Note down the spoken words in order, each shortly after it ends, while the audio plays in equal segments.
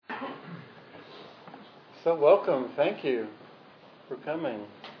So welcome. Thank you for coming.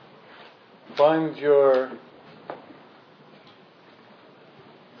 Find your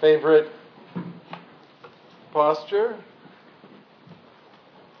favorite posture.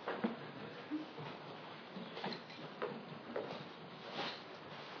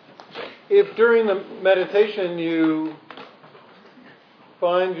 If during the meditation you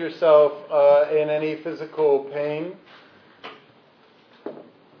find yourself in any physical pain,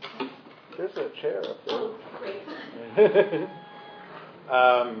 there's a chair up there.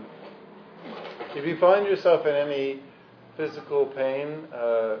 If you find yourself in any physical pain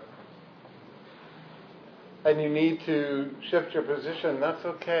and you need to shift your position, that's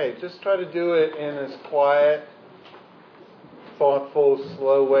okay. Just try to do it in as quiet, thoughtful,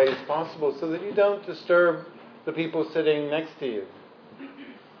 slow way as possible so that you don't disturb the people sitting next to you.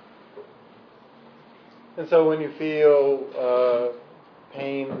 And so when you feel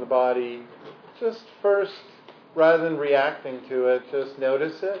pain in the body, just first, rather than reacting to it, just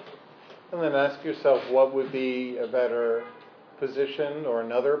notice it, and then ask yourself what would be a better position or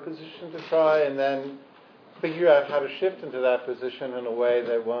another position to try, and then figure out how to shift into that position in a way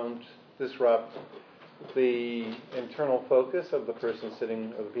that won't disrupt the internal focus of the person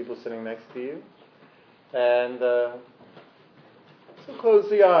sitting, or the people sitting next to you. And so close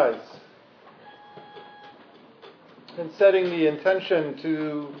the eyes. And setting the intention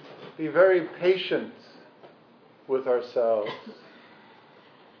to be very patient with ourselves.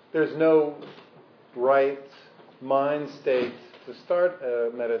 There's no right mind state to start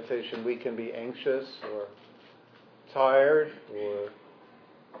a meditation. We can be anxious or tired or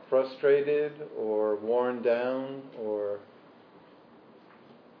frustrated or worn down or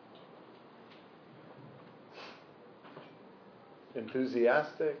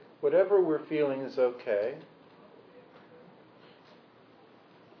enthusiastic. Whatever we're feeling is okay.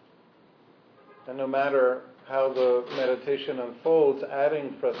 And no matter how the meditation unfolds,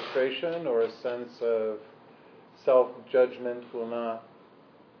 adding frustration or a sense of self-judgment will not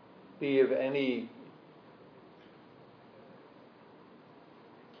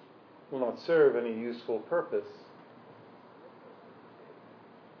serve any useful purpose.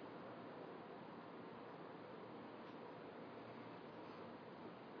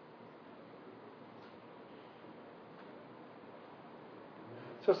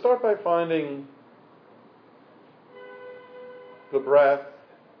 So start by finding the breath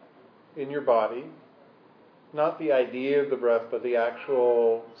in your body, not the idea of the breath, but the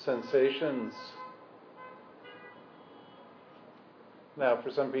actual sensations. Now, for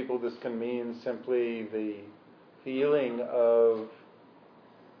some people, this can mean simply the feeling of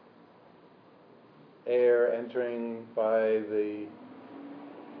air entering by the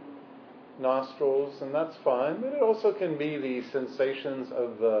nostrils, and that's fine, but it also can be the sensations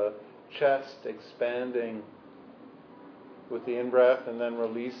of the chest expanding with the in-breath and then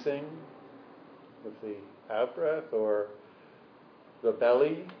releasing with the out-breath, or the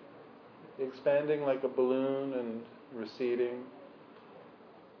belly expanding like a balloon and receding,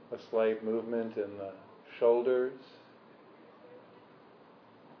 a slight movement in the shoulders,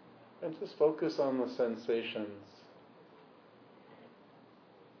 and just focus on the sensations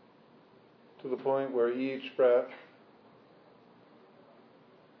to the point where each breath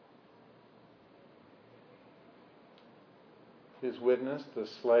is witnessed as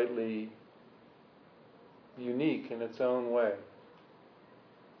slightly unique in its own way.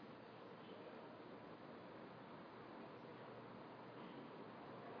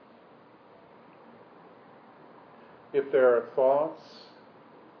 If there are thoughts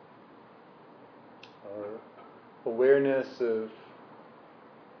or awareness of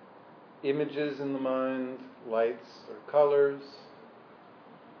images in the mind, lights or colors,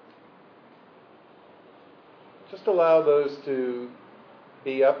 just allow those to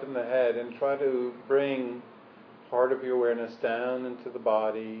be up in the head and try to bring part of your awareness down into the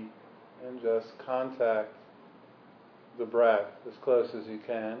body and just contact the breath as close as you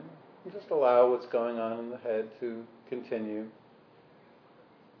can. And just allow what's going on in the head to continue.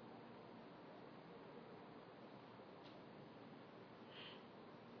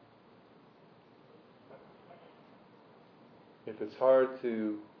 If it's hard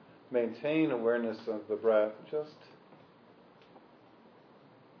to maintain awareness of the breath, just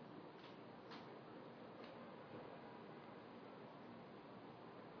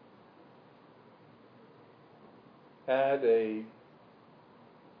add a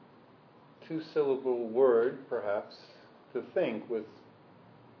 2-syllable word, perhaps, to think with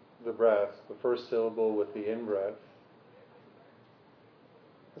the breath. The first syllable with the in-breath,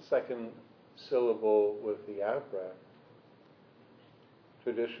 the second syllable with the out-breath.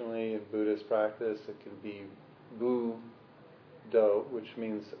 Traditionally in Buddhist practice, it can be Bu-Do, which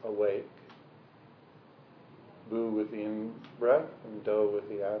means awake. Bu with the in-breath and Do with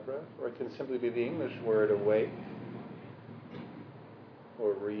the out-breath. Or it can simply be the English word awake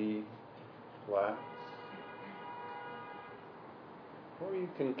or relax. Or you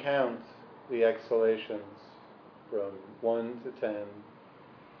can count the exhalations from 1 to 10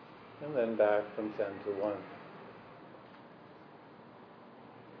 and then back from 10 to 1.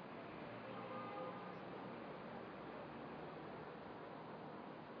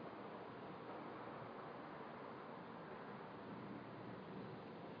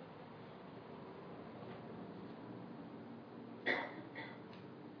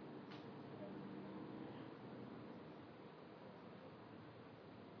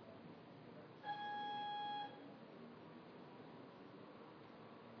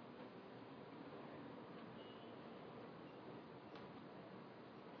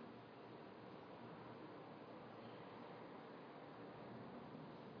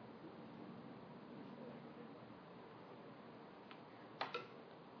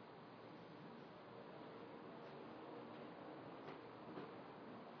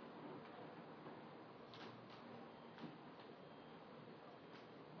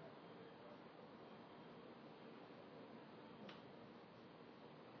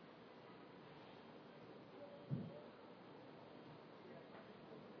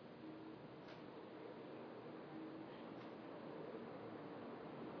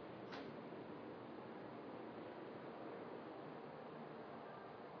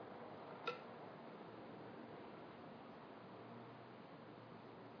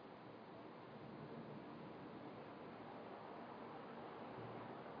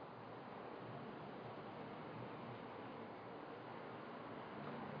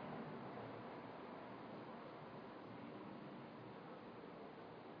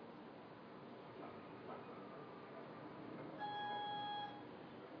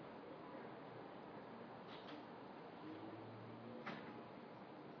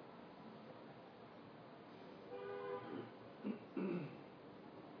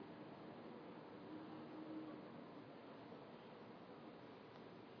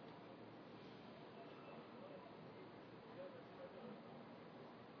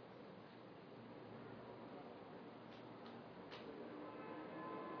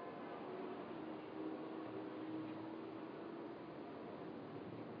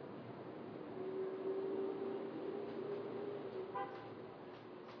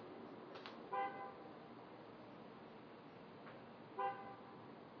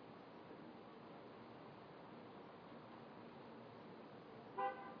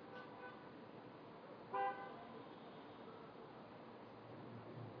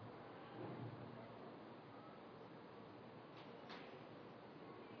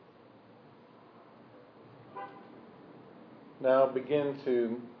 Now begin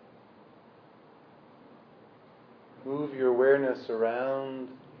to move your awareness around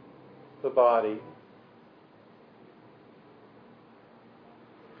the body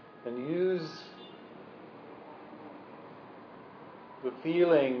and use the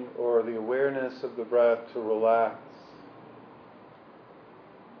feeling or the awareness of the breath to relax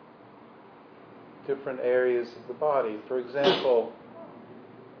different areas of the body. For example,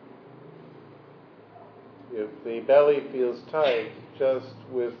 if the belly feels tight, just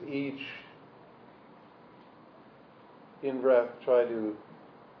with each in-breath, try to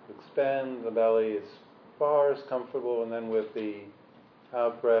expand the belly as far as comfortable, and then with the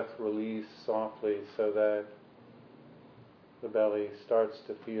out-breath, release softly so that the belly starts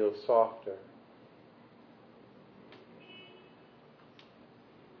to feel softer.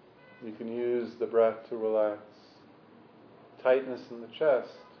 You can use the breath to relax tightness in the chest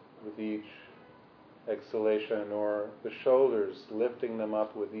with each exhalation, or the shoulders, lifting them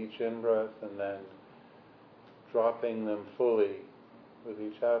up with each in-breath and then dropping them fully with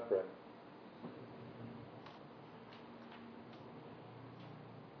each out-breath.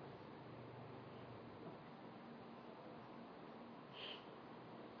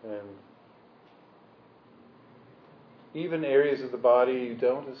 And even areas of the body you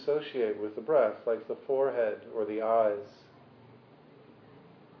don't associate with the breath, like the forehead or the eyes.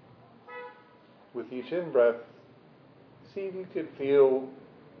 With each in-breath, see if you could feel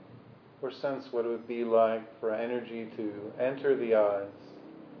or sense what it would be like for energy to enter the eyes.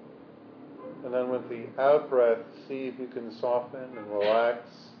 And then with the out-breath, see if you can soften and relax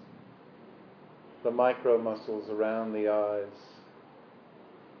the micro muscles around the eyes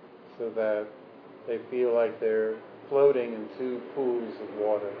so that they feel like they're floating in two pools of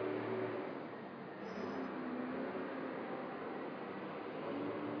water.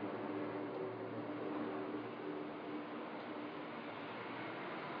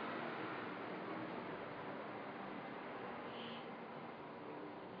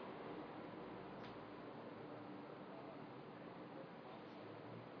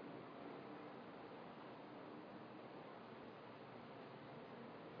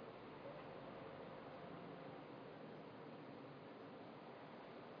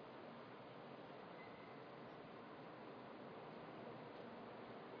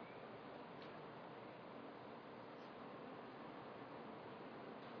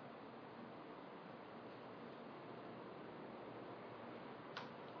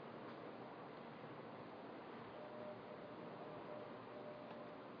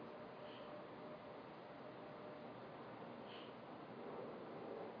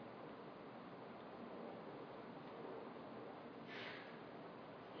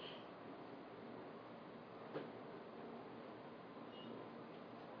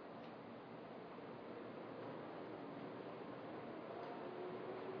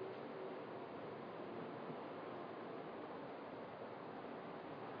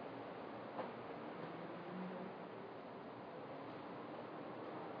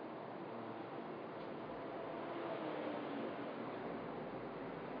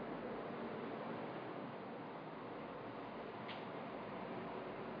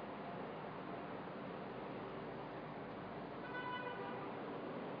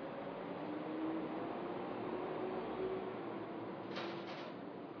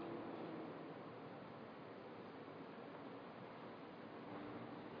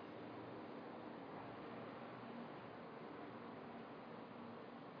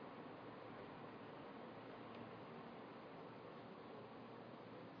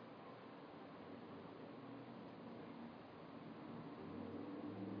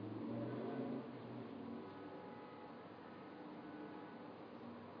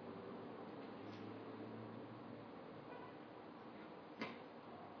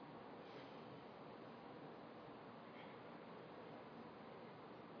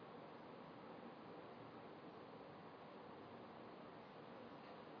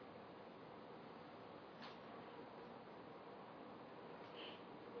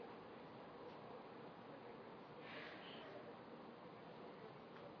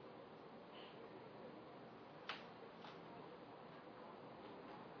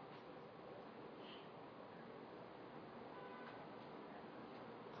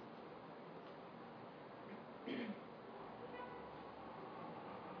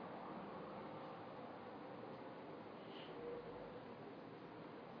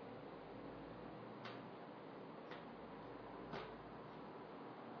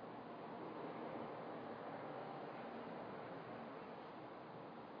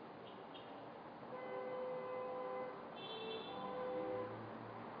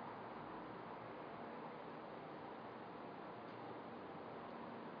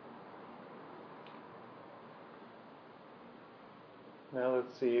 Now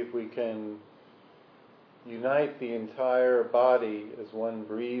let's see if we can unite the entire body as one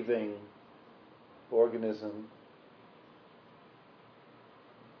breathing organism.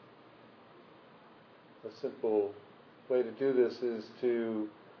 A simple way to do this is to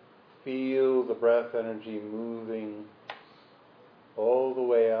feel the breath energy moving all the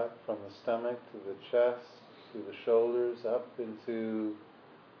way up from the stomach to the chest, to the shoulders, up into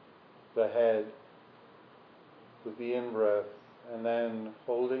the head with the in-breath, and then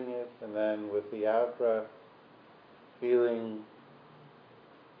holding it, and then with the out-breath, feeling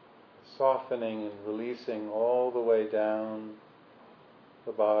softening and releasing all the way down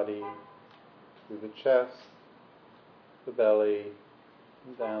the body, through the chest, the belly,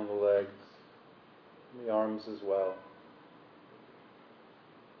 and down the legs, and the arms as well.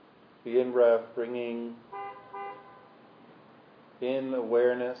 The in-breath bringing in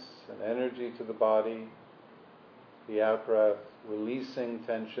awareness and energy to the body. The out-breath releasing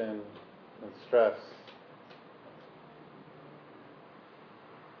tension and stress.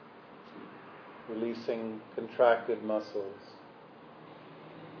 Releasing contracted muscles.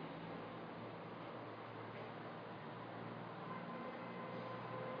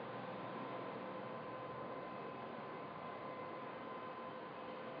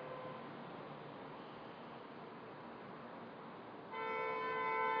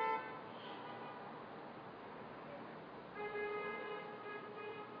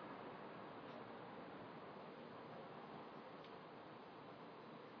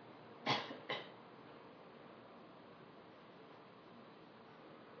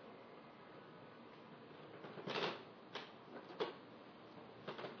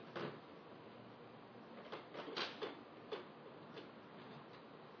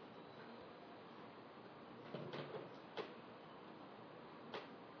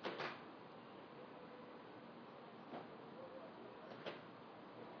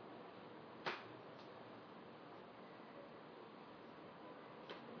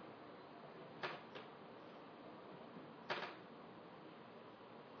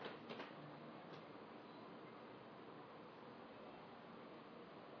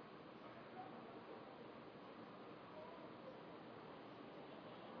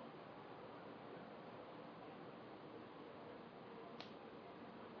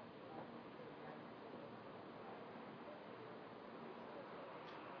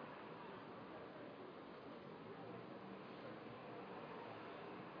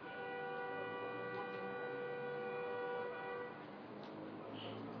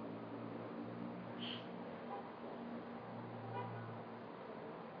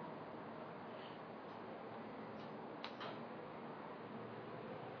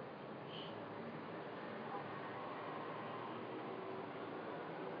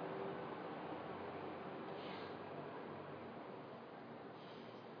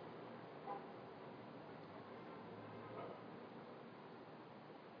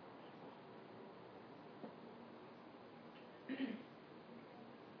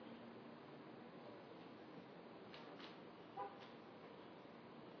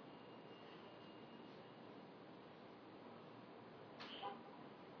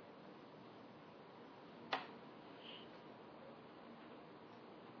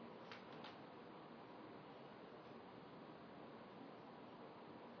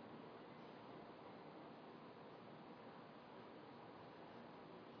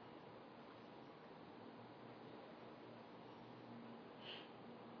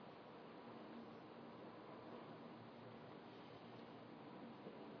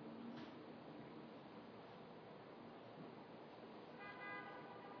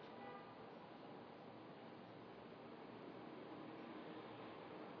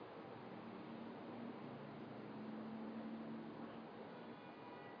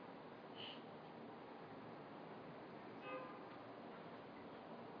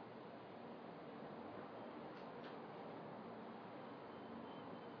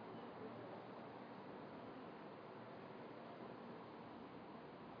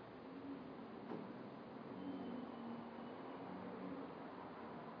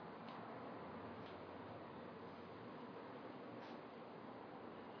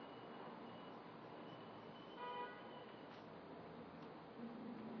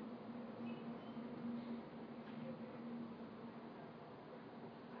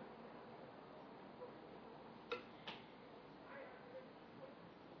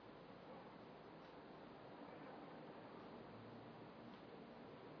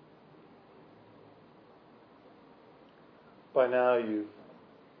 By now you've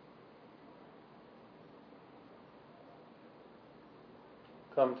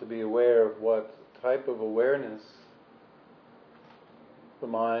come to be aware of what type of awareness the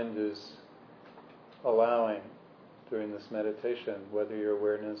mind is allowing during this meditation, whether your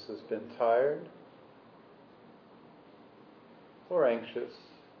awareness has been tired or anxious,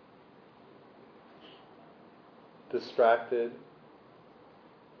 distracted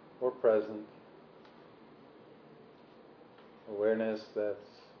or present, awareness that's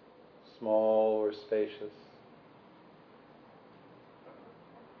small or spacious.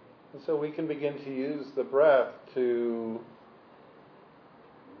 And so we can begin to use the breath to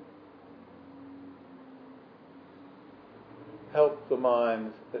help the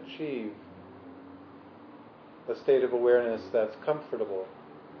mind achieve a state of awareness that's comfortable.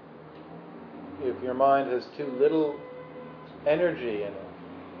 If your mind has too little energy in it,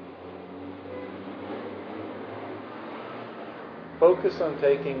 focus on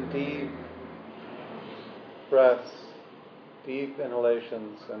taking deep breaths, deep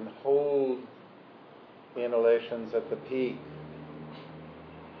inhalations, and hold the inhalations at the peak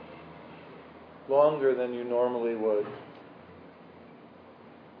longer than you normally would,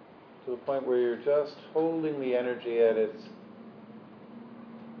 to the point where you're just holding the energy at its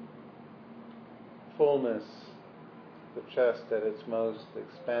fullness, the chest at its most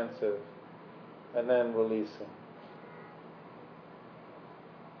expansive, and then releasing.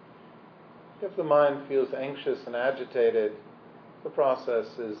 If the mind feels anxious and agitated, the process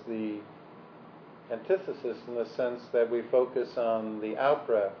is the antithesis in the sense that we focus on the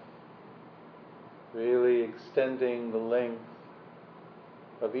out-breath, really extending the length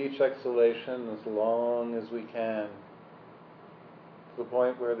of each exhalation as long as we can, to the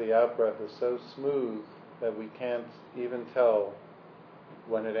point where the out-breath is so smooth that we can't even tell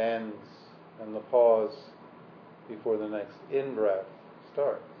when it ends, and the pause before the next in-breath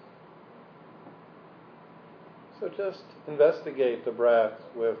starts. So just investigate the breath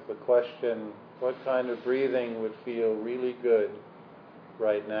with the question, what kind of breathing would feel really good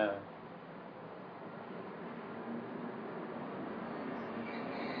right now?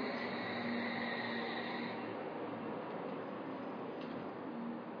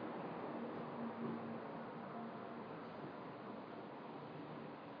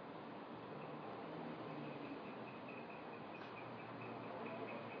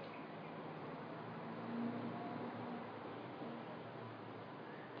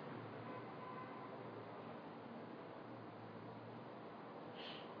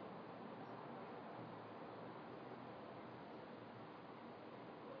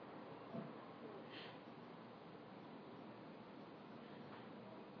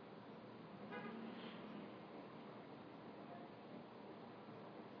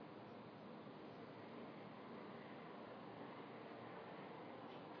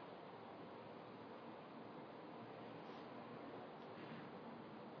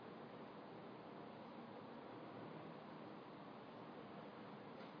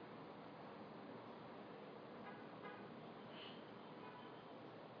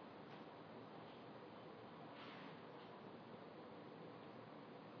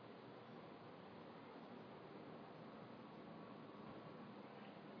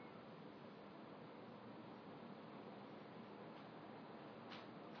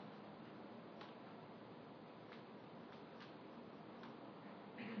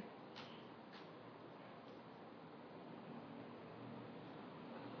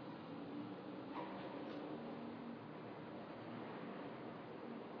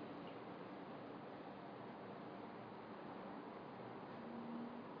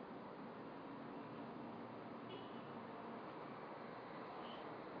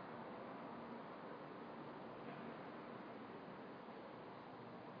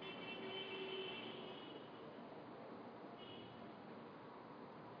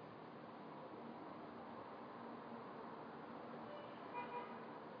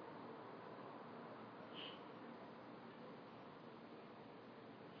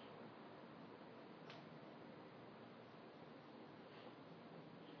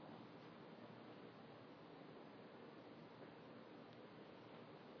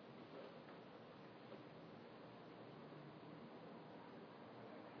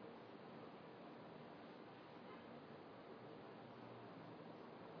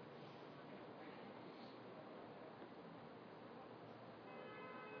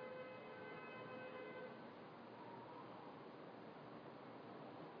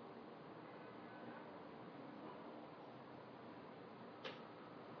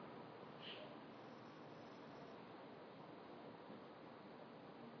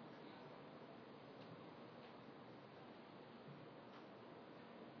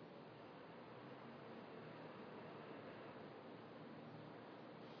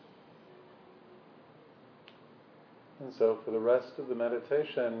 And so for the rest of the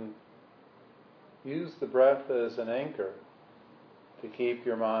meditation, use the breath as an anchor to keep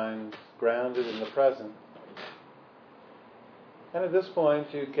your mind grounded in the present. And at this point,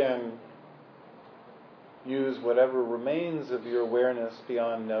 you can use whatever remains of your awareness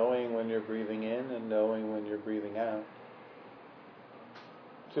beyond knowing when you're breathing in and knowing when you're breathing out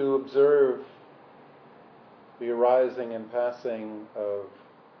to observe the arising and passing of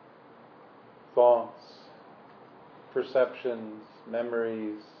thoughts, perceptions,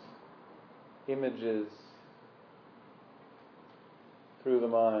 memories, images through the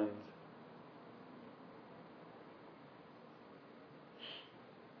mind.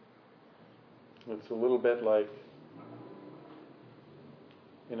 It's a little bit like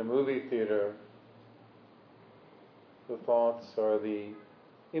in a movie theater, the thoughts are the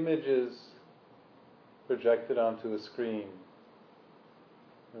images projected onto a screen.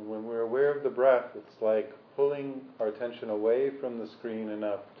 And when we're aware of the breath, it's like pulling our attention away from the screen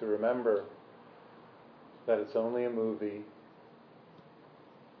enough to remember that it's only a movie,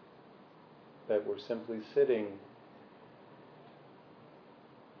 that we're simply sitting,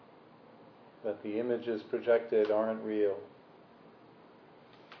 that the images projected aren't real.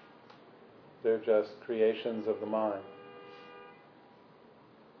 They're just creations of the mind.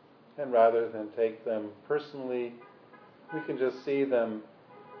 And rather than take them personally, we can just see them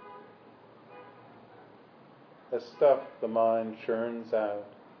as stuff the mind churns out,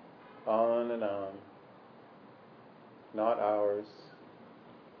 on and on, not ours,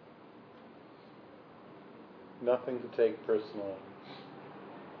 nothing to take personally.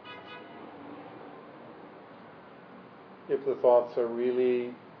 If the thoughts are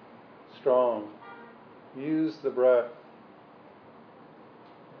really strong, use the breath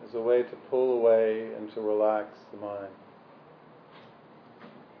as a way to pull away and to relax the mind.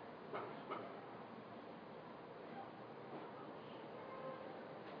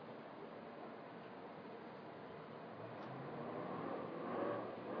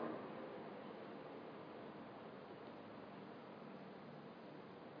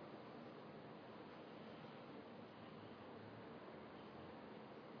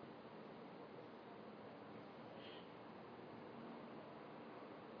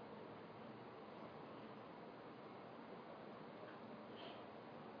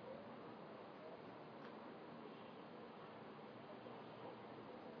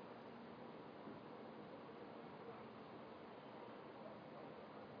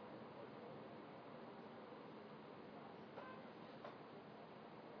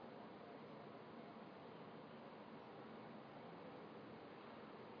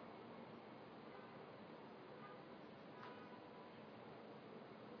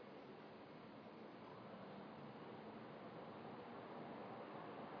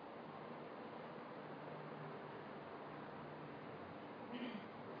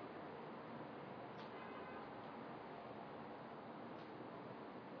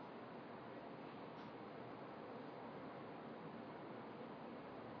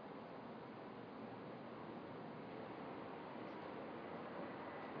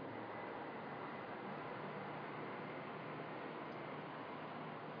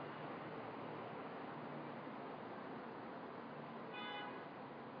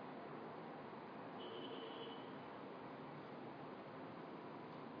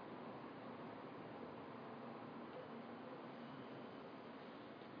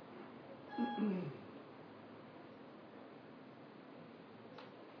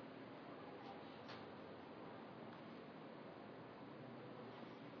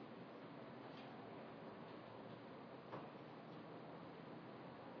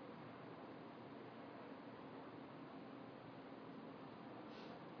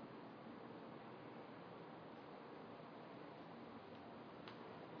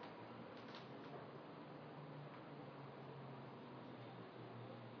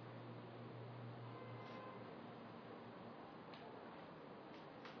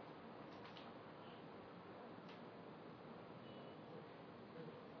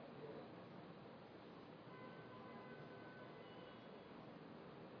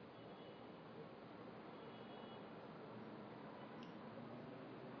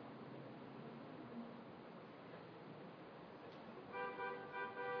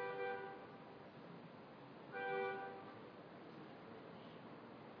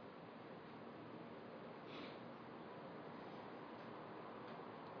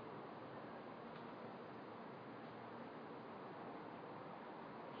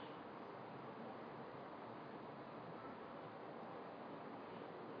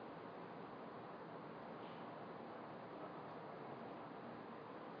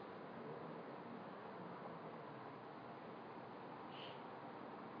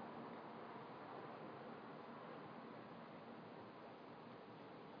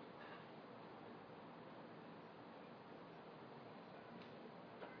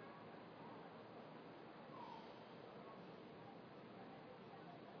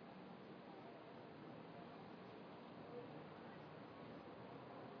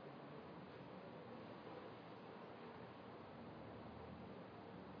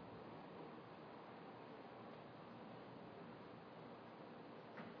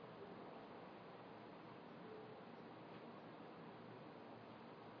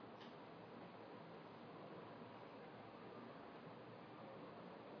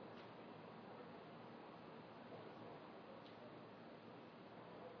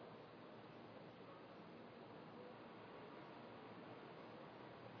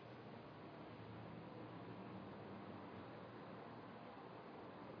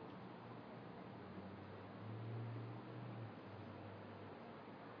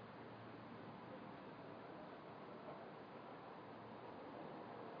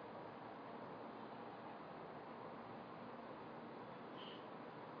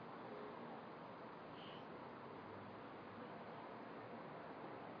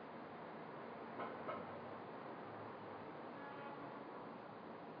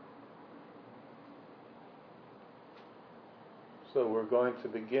 So we're going to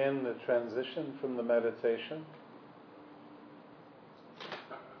begin the transition from the meditation.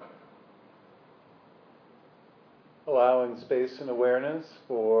 Allowing space and awareness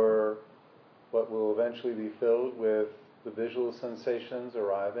for what will eventually be filled with the visual sensations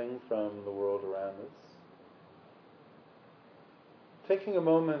arriving from the world around us. Taking a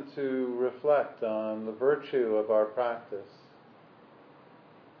moment to reflect on the virtue of our practice,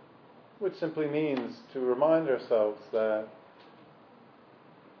 which simply means to remind ourselves that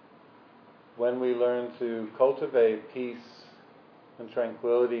when we learn to cultivate peace and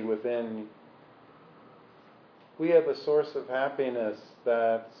tranquility within, we have a source of happiness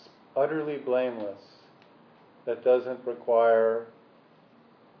that's utterly blameless, that doesn't require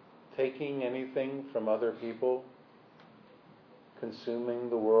taking anything from other people,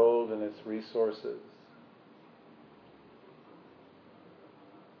 consuming the world and its resources.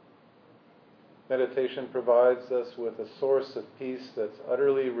 Meditation provides us with a source of peace that's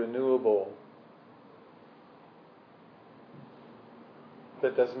utterly renewable,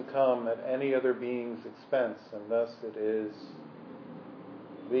 that doesn't come at any other being's expense, and thus it is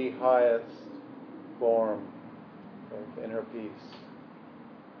the highest form of inner peace.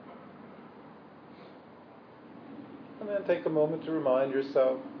 And then take a moment to remind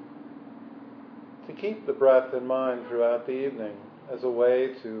yourself to keep the breath in mind throughout the evening as a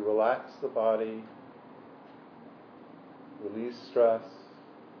way to relax the body, release stress,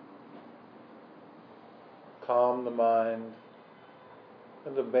 calm the mind,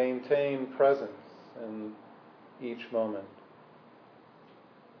 and to maintain presence in each moment.